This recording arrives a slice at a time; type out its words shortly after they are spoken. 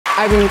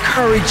I would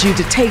encourage you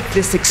to take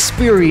this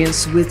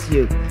experience with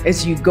you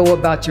as you go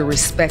about your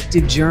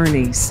respective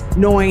journeys,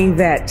 knowing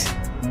that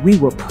we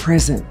were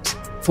present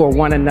for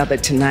one another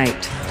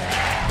tonight.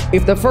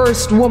 If the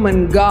first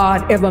woman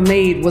God ever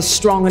made was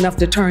strong enough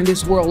to turn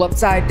this world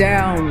upside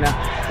down,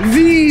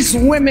 these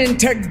women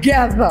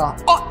together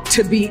ought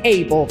to be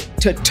able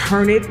to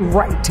turn it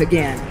right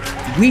again.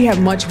 We have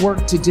much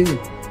work to do,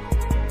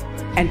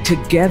 and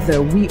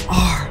together we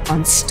are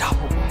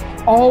unstoppable.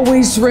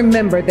 Always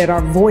remember that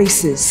our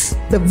voices,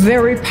 the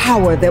very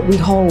power that we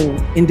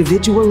hold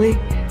individually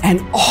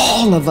and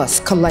all of us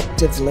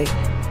collectively,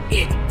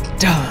 it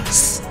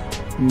does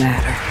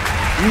matter.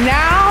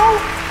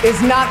 Now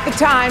is not the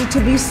time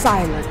to be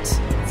silent.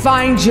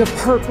 Find your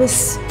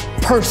purpose,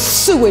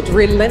 pursue it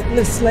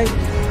relentlessly,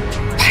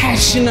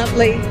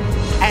 passionately,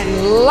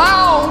 and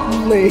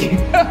loudly.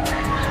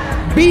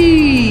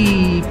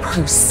 Be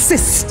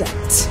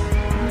persistent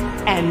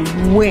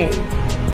and win.